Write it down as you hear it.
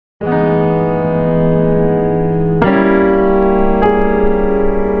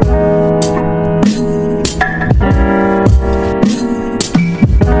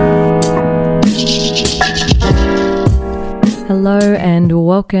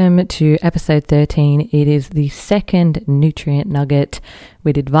welcome to episode 13. It is the second nutrient nugget.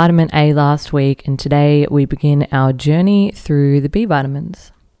 We did vitamin A last week, and today we begin our journey through the B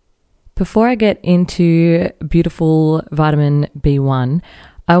vitamins. Before I get into beautiful vitamin B1,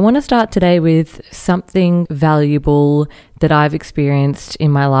 I want to start today with something valuable that I've experienced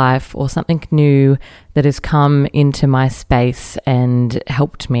in my life, or something new that has come into my space and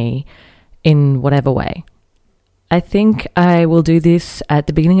helped me in whatever way. I think I will do this at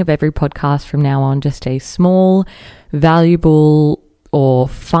the beginning of every podcast from now on, just a small, valuable or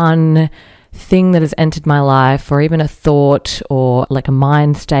fun thing that has entered my life, or even a thought or like a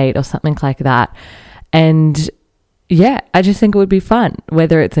mind state or something like that. And yeah, I just think it would be fun,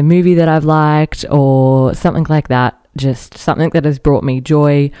 whether it's a movie that I've liked or something like that, just something that has brought me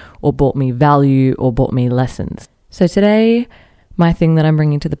joy or brought me value or brought me lessons. So today, my thing that I'm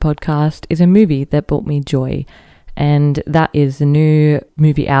bringing to the podcast is a movie that brought me joy. And that is the new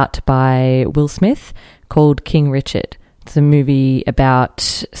movie out by Will Smith called King Richard. It's a movie about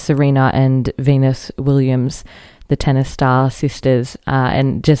Serena and Venus Williams, the tennis star sisters,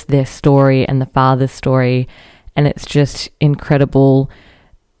 and just their story and the father's story. And it's just incredible,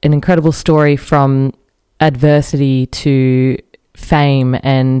 an incredible story from adversity to fame,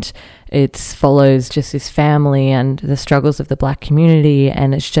 and it follows just this family and the struggles of the Black community,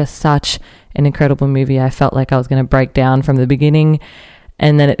 and it's just such an incredible movie. I felt like I was going to break down from the beginning,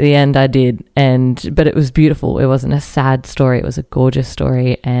 and then at the end I did, but it was beautiful. It wasn't a sad story, it was a gorgeous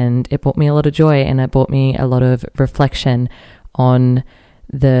story, and it brought me a lot of joy, and it brought me a lot of reflection on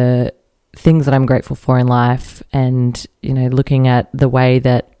the things that I'm grateful for in life, and looking at the way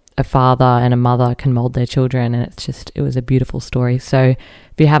that a father and a mother can mold their children, and it was a beautiful story. So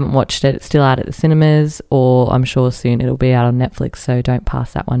if you haven't watched it, it's still out at the cinemas, or I'm sure soon it'll be out on Netflix, so don't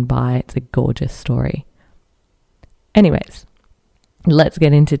pass that one by. It's a gorgeous story. Anyways, let's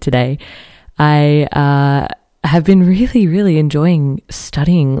get into today. I have been really, really enjoying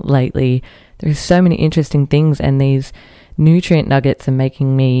studying lately. There's so many interesting things, and these nutrient nuggets are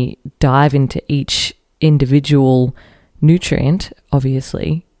making me dive into each individual nutrient,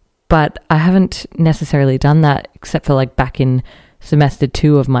 obviously. But I haven't necessarily done that except for like back in semester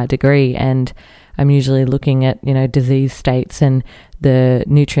 2 of my degree, and I'm usually looking at, disease states, and the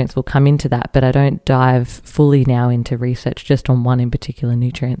nutrients will come into that, but I don't dive fully now into research just on one in particular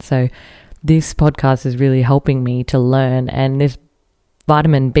nutrient. So this podcast is really helping me to learn, and this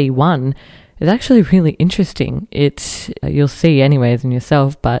vitamin B1 is actually really interesting. You'll see anyways in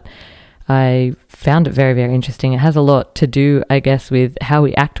yourself, but I found it very, very interesting. It has a lot to do, I guess, with how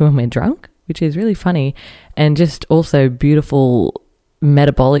we act when we're drunk, which is really funny, and just also beautiful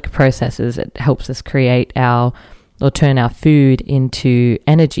metabolic processes. It helps us turn our food into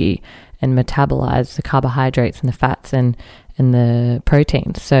energy and metabolize the carbohydrates and the fats and the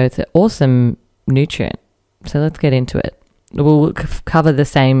proteins. So it's an awesome nutrient. So let's get into it. We'll cover the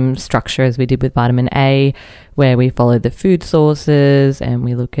same structure as we did with vitamin A, where we follow the food sources and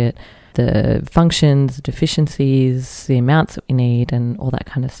we look at the functions, deficiencies, the amounts that we need, and all that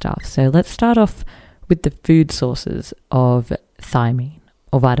kind of stuff. So let's start off with the food sources of thiamine,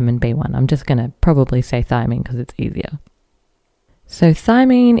 or vitamin B1. I'm just going to probably say thiamine because it's easier. So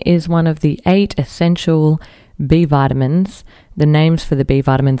thiamine is one of the 8 essential B vitamins. The names for the B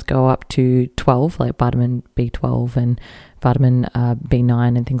vitamins go up to 12, like vitamin B12 and vitamin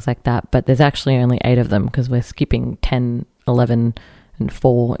B9 and things like that. But there's actually only 8 of them because we're skipping 10, 11, and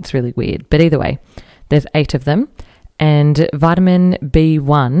 4. It's really weird. But either way, there's 8 of them. And vitamin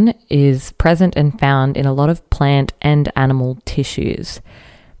B1 is present and found in a lot of plant and animal tissues.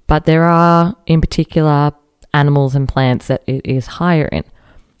 But there are, in particular, animals and plants that it is higher in.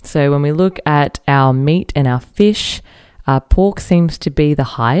 So when we look at our meat and our fish, pork seems to be the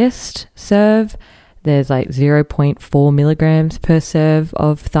highest serve. There's like 0.4 milligrams per serve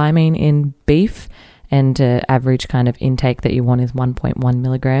of thiamine in beef, and average kind of intake that you want is 1.1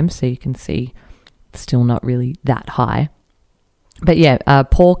 milligrams. So you can see it's still not really that high. But yeah,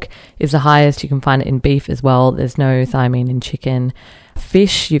 pork is the highest. You can find it in beef as well. There's no thiamine in chicken.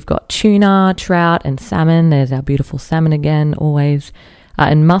 Fish, you've got tuna, trout, and salmon. There's our beautiful salmon again, always.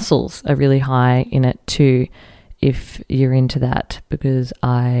 And mussels are really high in it too, if you're into that, because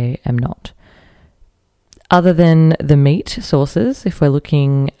I am not. Other than the meat sources, if we're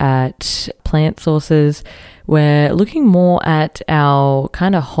looking at plant sources, we're looking more at our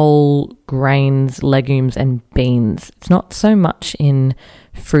kind of whole grains, legumes, and beans. It's not so much in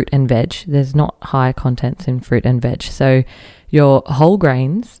fruit and veg. There's not high contents in fruit and veg. So your whole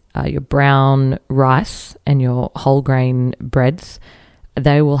grains, your brown rice and your whole grain breads,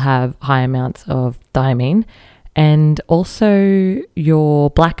 they will have high amounts of thiamine. And also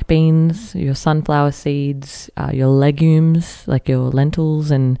your black beans, your sunflower seeds, your legumes like your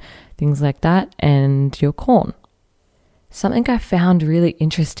lentils and things like that, and your corn. Something I found really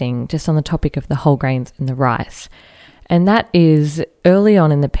interesting just on the topic of the whole grains and the rice, and that is early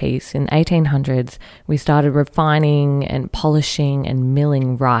on in the piece, in the 1800s, we started refining and polishing and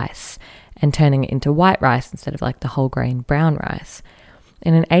milling rice and turning it into white rice instead of like the whole grain brown rice.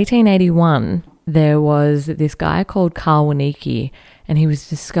 And in 1881, there was this guy called Carl Wernicke, and he was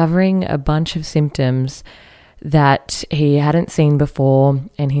discovering a bunch of symptoms that he hadn't seen before,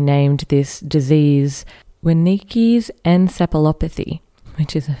 and he named this disease Wernicke's encephalopathy,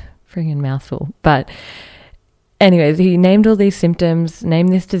 which is a friggin' mouthful. But anyways, he named all these symptoms,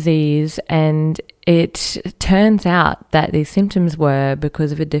 named this disease, and it turns out that these symptoms were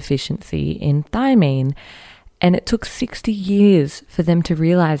because of a deficiency in thiamine. And it took 60 years for them to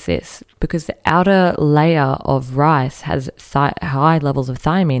realize this, because the outer layer of rice has high levels of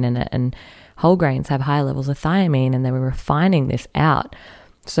thiamine in it, and whole grains have high levels of thiamine, and they were refining this out.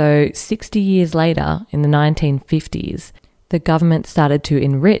 So 60 years later, in the 1950s, the government started to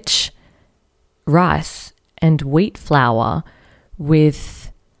enrich rice and wheat flour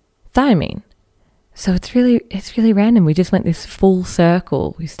with thiamine. So it's really random. We just went this full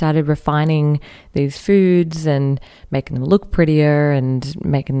circle. We started refining these foods and making them look prettier and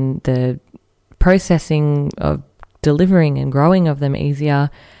making the processing of delivering and growing of them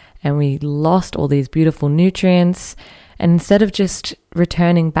easier. And we lost all these beautiful nutrients. And instead of just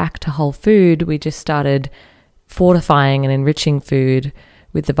returning back to whole food, we just started fortifying and enriching food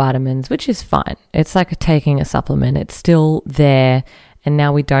with the vitamins, which is fine. It's like taking a supplement. It's still there. And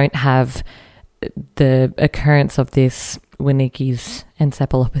now we don't have the occurrence of this Wernicke's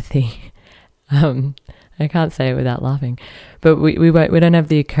encephalopathy. I can't say it without laughing, but we don't have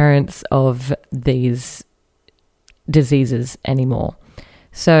the occurrence of these diseases anymore.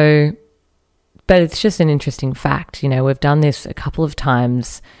 So, but it's just an interesting fact. You know, we've done this a couple of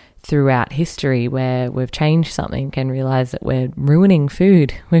times throughout history where we've changed something and realized that we're ruining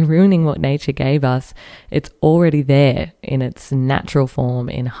food. We're ruining what nature gave us. It's already there in its natural form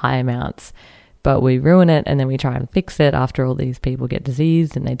in high amounts. But we ruin it, and then we try and fix it after all these people get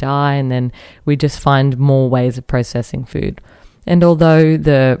diseased and they die, and then we just find more ways of processing food. And although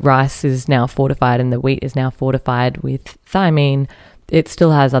the rice is now fortified and the wheat is now fortified with thiamine, it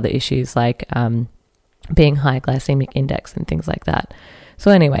still has other issues like being high glycemic index and things like that. So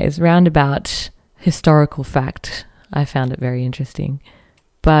anyways, roundabout historical fact, I found it very interesting.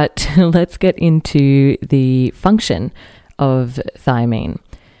 But let's get into the function of thiamine.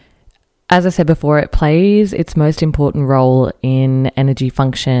 As I said before, it plays its most important role in energy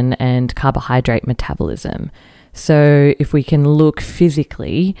function and carbohydrate metabolism. So if we can look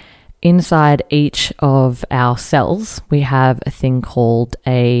physically, inside each of our cells, we have a thing called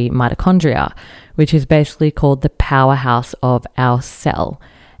a mitochondria, which is basically called the powerhouse of our cell.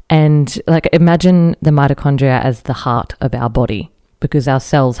 And like, imagine the mitochondria as the heart of our body, because our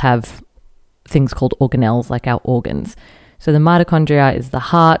cells have things called organelles, like our organs. So the mitochondria is the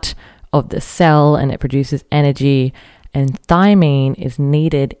heart of the cell, and it produces energy, and thiamine is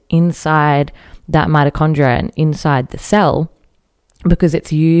needed inside that mitochondria and inside the cell because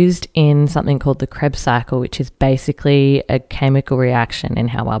it's used in something called the Krebs cycle, which is basically a chemical reaction in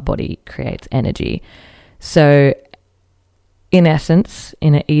how our body creates energy. So in essence,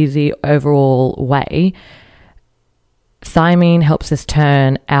 in an easy overall way, thiamine helps us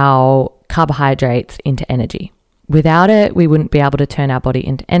turn our carbohydrates into energy. Without it, we wouldn't be able to turn our body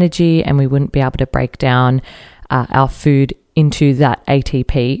into energy, and we wouldn't be able to break down our food into that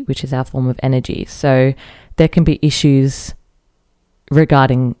ATP, which is our form of energy. So there can be issues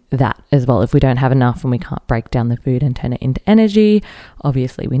regarding that as well. If we don't have enough and we can't break down the food and turn it into energy,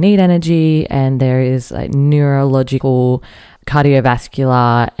 obviously we need energy, and there is like neurological,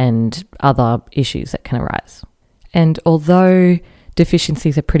 cardiovascular, and other issues that can arise. And although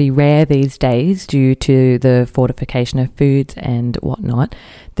deficiencies are pretty rare these days due to the fortification of foods and whatnot,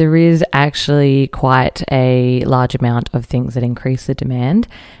 there is actually quite a large amount of things that increase the demand.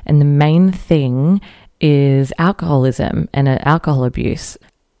 And the main thing is alcoholism and alcohol abuse.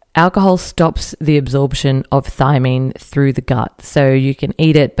 Alcohol stops the absorption of thiamine through the gut. So you can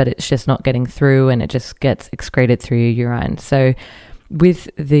eat it, but it's just not getting through, and it just gets excreted through your urine. So with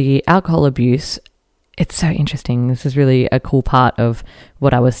the alcohol abuse, it's so interesting. This is really a cool part of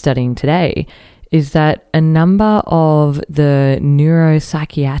what I was studying today, is that a number of the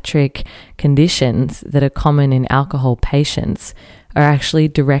neuropsychiatric conditions that are common in alcohol patients are actually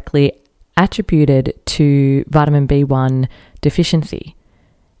directly attributed to vitamin B1 deficiency.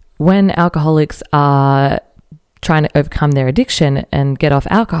 When alcoholics are trying to overcome their addiction and get off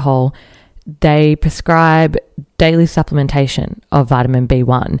alcohol, they prescribe daily supplementation of vitamin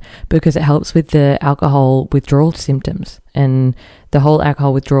B1 because it helps with the alcohol withdrawal symptoms. And the whole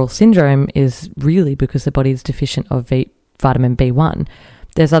alcohol withdrawal syndrome is really because the body is deficient of vitamin B1.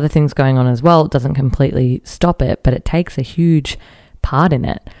 There's other things going on as well. It doesn't completely stop it, but it takes a huge part in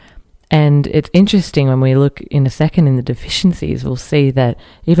it. And it's interesting when we look in a second in the deficiencies, we'll see that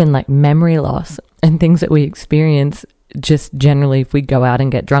even like memory loss and things that we experience just generally if we go out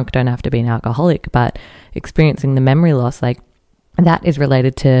and get drunk, don't have to be an alcoholic, but experiencing the memory loss, like that is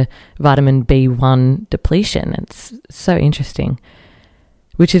related to vitamin B1 depletion. It's so interesting,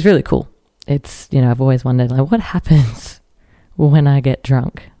 which is really cool. It's, I've always wondered, like, what happens when I get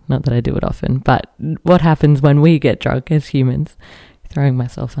drunk? Not that I do it often, but what happens when we get drunk as humans? Throwing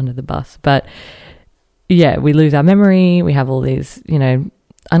myself under the bus. But yeah, we lose our memory. We have all these,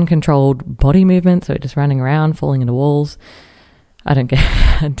 uncontrolled body movements. So we're just running around, falling into walls. I don't get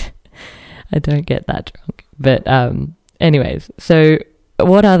that drunk. But anyways, so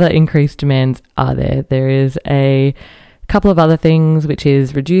what other increased demands are there? There is a couple of other things, which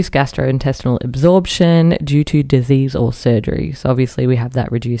is reduced gastrointestinal absorption due to disease or surgery. So obviously we have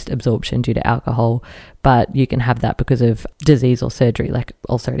that reduced absorption due to alcohol, but you can have that because of disease or surgery, like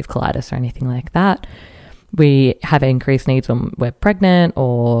ulcerative colitis or anything like that. We have increased needs when we're pregnant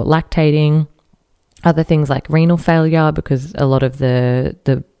or lactating. Other things like renal failure, because a lot of the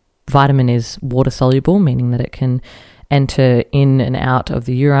vitamin is water soluble, meaning that it can enter in and out of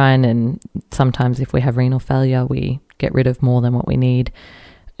the urine. And sometimes if we have renal failure, we get rid of more than what we need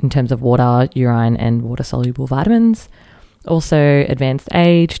in terms of water, urine, and water soluble vitamins. Also advanced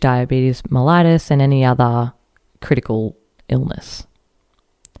age, diabetes mellitus, and any other critical illness.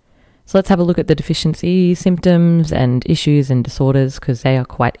 So let's have a look at the deficiency symptoms and issues and disorders because they are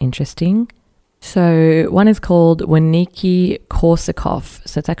quite interesting. So one is called Wernicke-Korsakoff.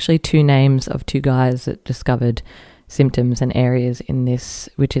 So it's actually two names of two guys that discovered symptoms and areas in this,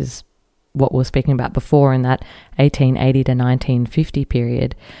 which is what we were speaking about before in that 1880 to 1950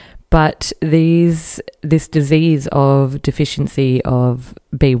 period. But this disease of deficiency of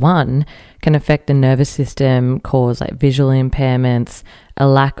B1 can affect the nervous system, cause like visual impairments, a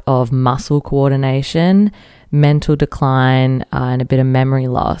lack of muscle coordination, mental decline, and a bit of memory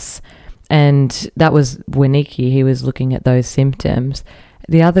loss. And that was Wernicke. He was looking at those symptoms.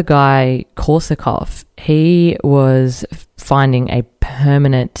 The other guy, Korsakoff, he was finding a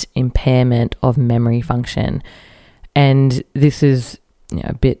permanent impairment of memory function. And this is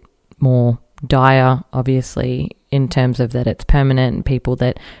a bit more dire, obviously, in terms of that it's permanent, and people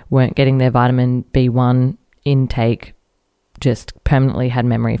that weren't getting their vitamin B1 intake just permanently had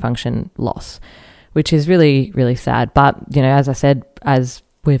memory function loss, which is really, really sad. But, as I said, as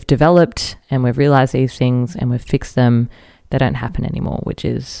we've developed and we've realized these things and we've fixed them, they don't happen anymore, which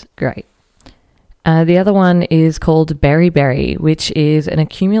is great. The other one is called beriberi, which is an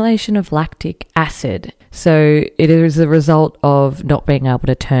accumulation of lactic acid. So it is a result of not being able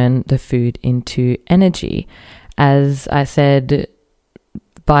to turn the food into energy. As I said,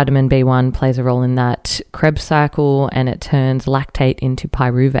 vitamin B1 plays a role in that Krebs cycle and it turns lactate into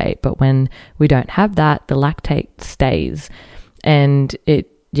pyruvate. But when we don't have that, the lactate stays and it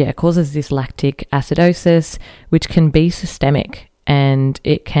causes this lactic acidosis, which can be systemic and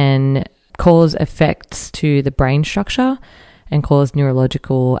it can cause effects to the brain structure and cause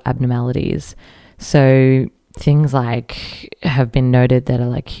neurological abnormalities. So things like have been noted that are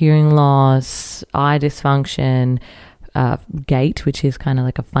like hearing loss, eye dysfunction, gait, which is kind of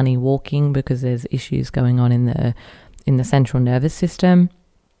like a funny walking because there's issues going on in the central nervous system,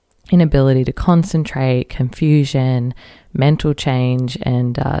 inability to concentrate, confusion, mental change,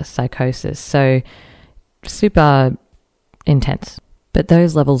 and psychosis. So super intense. But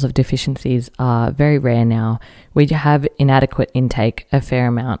those levels of deficiencies are very rare now. We have inadequate intake, a fair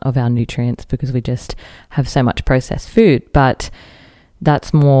amount of our nutrients because we just have so much processed food. But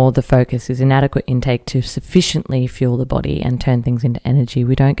that's more the focus, is inadequate intake to sufficiently fuel the body and turn things into energy.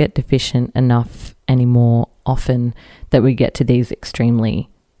 We don't get deficient enough anymore often that we get to these extremely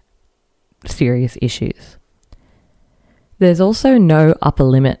serious issues. There's also no upper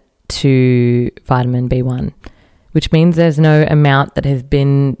limit to vitamin B1, which means there's no amount that has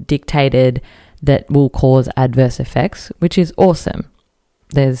been dictated that will cause adverse effects, which is awesome.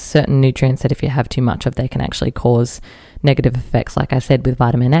 There's certain nutrients that if you have too much of, they can actually cause negative effects, like I said, with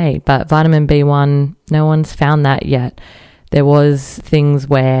vitamin A. But vitamin B1, no one's found that yet. There was things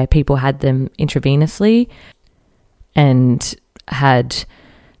where people had them intravenously and had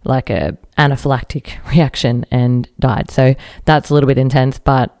like a anaphylactic reaction and died. So that's a little bit intense,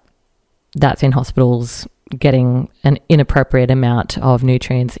 but that's in hospitals getting an inappropriate amount of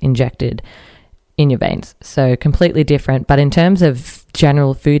nutrients injected in your veins. So completely different. But in terms of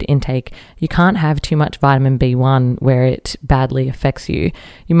general food intake, you can't have too much vitamin B1 where it badly affects you.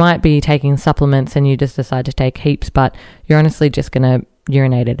 You might be taking supplements and you just decide to take heaps, but you're honestly just going to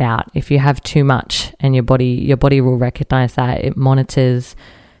urinate it out. If you have too much, and your body will recognize that, it monitors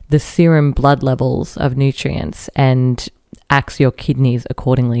the serum blood levels of nutrients and acts your kidneys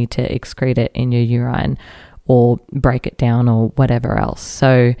accordingly to excrete it in your urine or break it down or whatever else.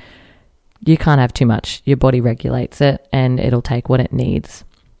 So you can't have too much. Your body regulates it and it'll take what it needs.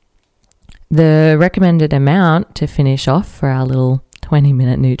 The recommended amount to finish off for our little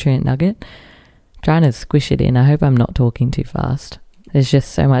 20-minute nutrient nugget, trying to squish it in. I hope I'm not talking too fast. There's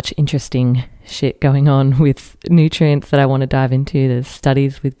just so much interesting shit going on with nutrients that I want to dive into. There's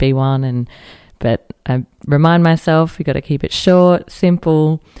studies with B1 but I remind myself you got to keep it short,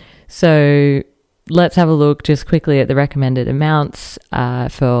 simple. So let's have a look just quickly at the recommended amounts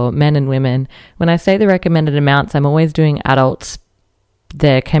for men and women. When I say the recommended amounts, I'm always doing adults.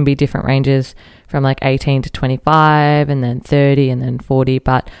 There can be different ranges from like 18 to 25 and then 30 and then 40,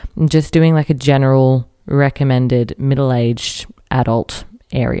 but I'm just doing like a general recommended middle-aged adult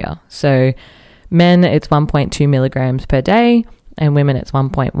area. So men, it's 1.2 milligrams per day, and women, it's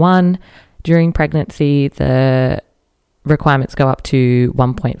 1.1. During pregnancy, the requirements go up to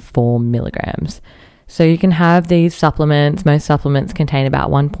 1.4 milligrams. So you can have these supplements. Most supplements contain about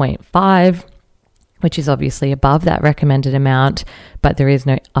 1.5, which is obviously above that recommended amount, but there is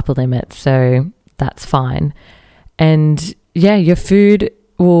no upper limit, so that's fine. And yeah, your food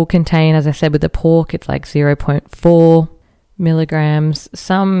will contain, as I said, with the pork, it's like 0.4 milligrams.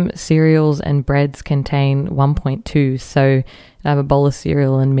 Some cereals and breads contain 1.2, so have a bowl of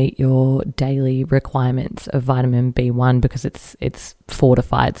cereal and meet your daily requirements of vitamin B1 because it's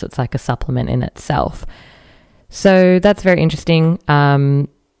fortified, so it's like a supplement in itself. So that's very interesting.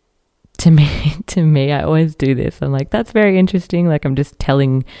 To me, I always do this. I'm like, that's very interesting. Like, I'm just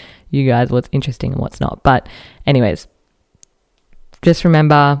telling you guys what's interesting and what's not. But anyways, just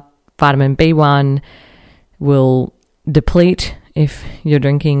remember, vitamin B1 will deplete if you're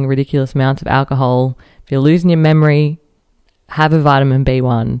drinking ridiculous amounts of alcohol. If you're losing your memory, have a vitamin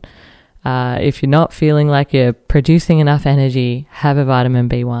B1. If you're not feeling like you're producing enough energy, have a vitamin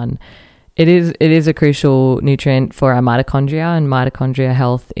B1. It is a crucial nutrient for our mitochondria, and mitochondria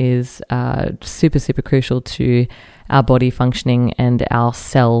health is super, super crucial to our body functioning and our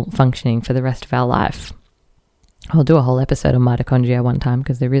cell functioning for the rest of our life. I'll do a whole episode on mitochondria one time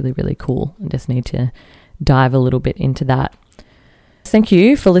because they're really, really cool. I just need to dive a little bit into that. Thank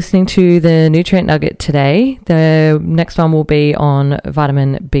you for listening to the Nutrient Nugget today. The next one will be on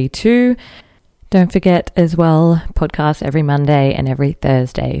vitamin B2. Don't forget as well, podcast every Monday and every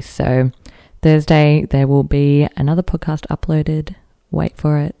Thursday. So Thursday, there will be another podcast uploaded. Wait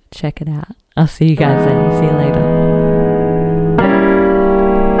for it. Check it out. I'll see you guys then. See you later.